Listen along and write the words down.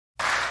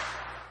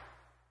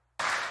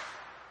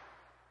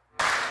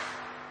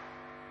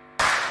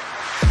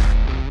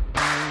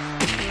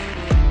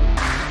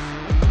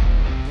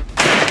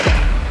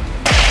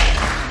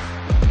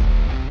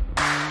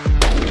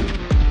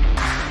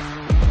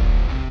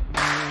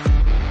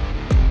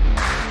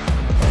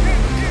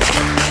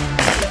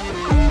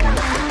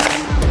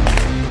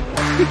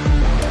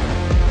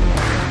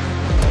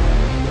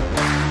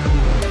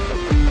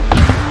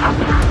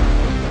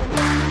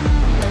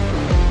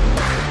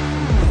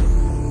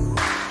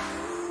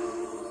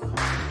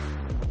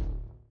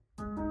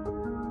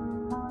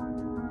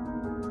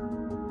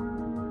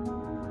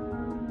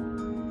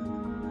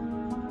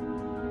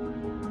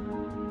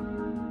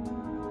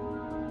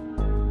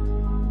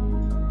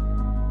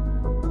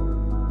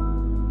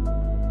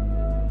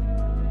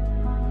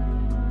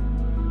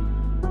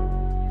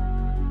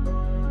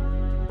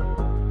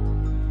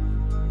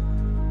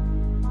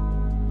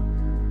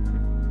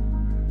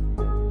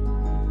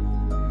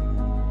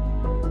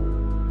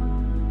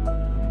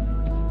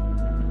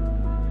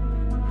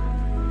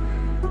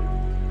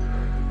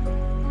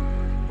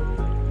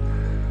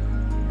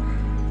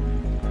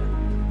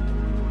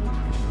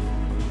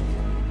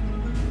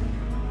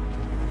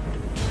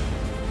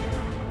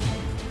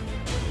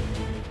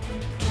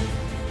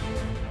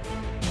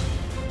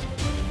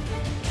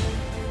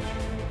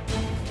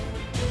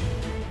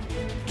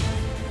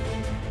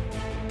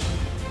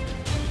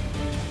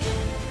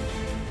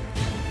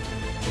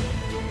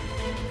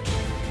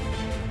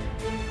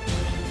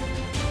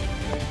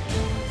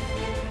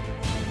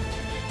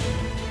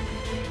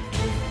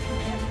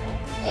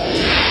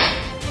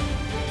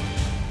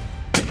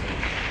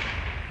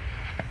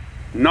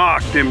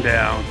knocked him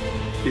down.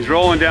 He's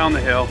rolling down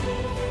the hill.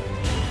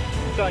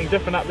 Something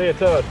different up there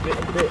too.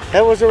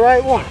 That was the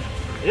right one.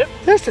 Yep.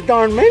 That's a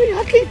darn many.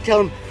 I keep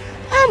telling them,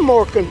 I'm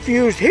more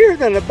confused here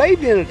than a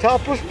baby in a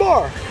topless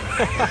bar.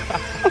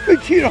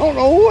 But you don't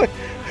know what.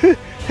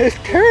 It's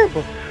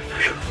terrible.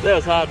 That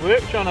was hard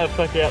work trying to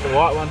pick out the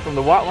white one from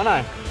the white one,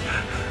 eh?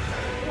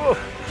 Whoa.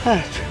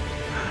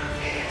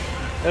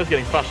 That was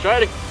getting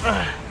frustrating.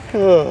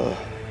 Oh,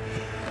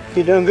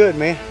 you done good,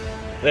 man.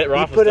 That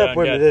rifle's you put up doing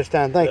with good. me this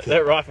time, thank you.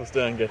 That rifle's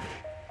doing good.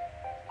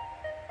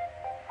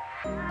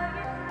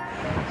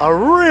 A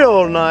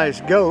real nice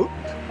goat.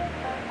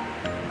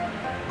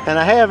 And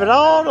I have it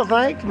all to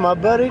thank to my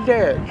buddy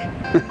Derek.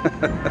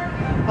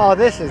 Oh,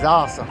 this is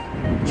awesome.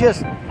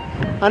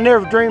 I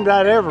never dreamed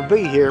I'd ever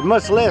be here,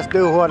 much less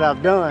do what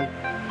I've done.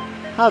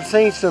 I've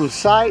seen some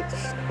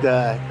sights,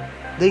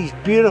 these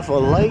beautiful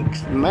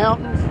lakes,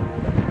 mountains.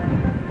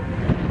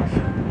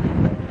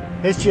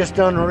 It's just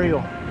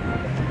unreal.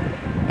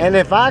 And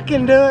if I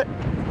can do it,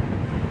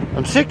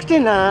 I'm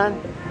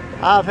 69.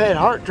 I've had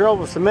heart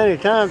trouble so many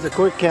times I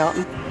quit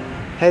counting.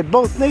 Had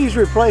both knees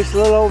replaced a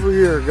little over a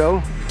year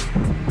ago.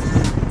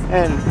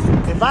 And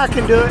if I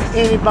can do it,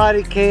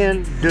 anybody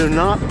can. Do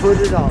not put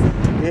it off.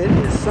 It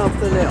is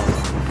something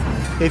else.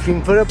 If you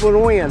can put up with the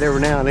wind every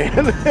now and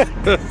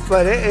then.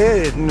 But it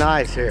is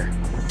nice here.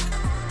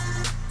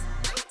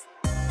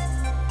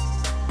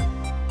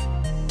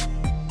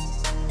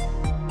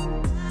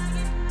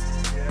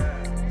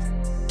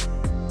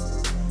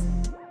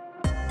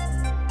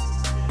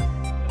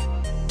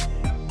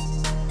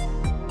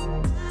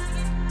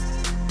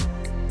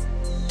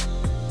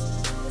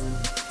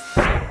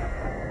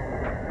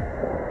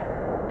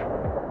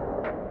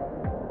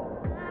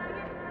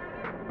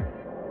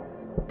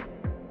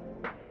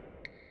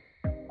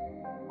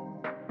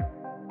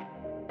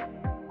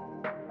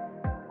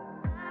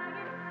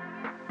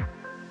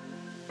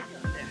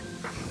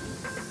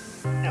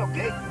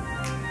 Okay.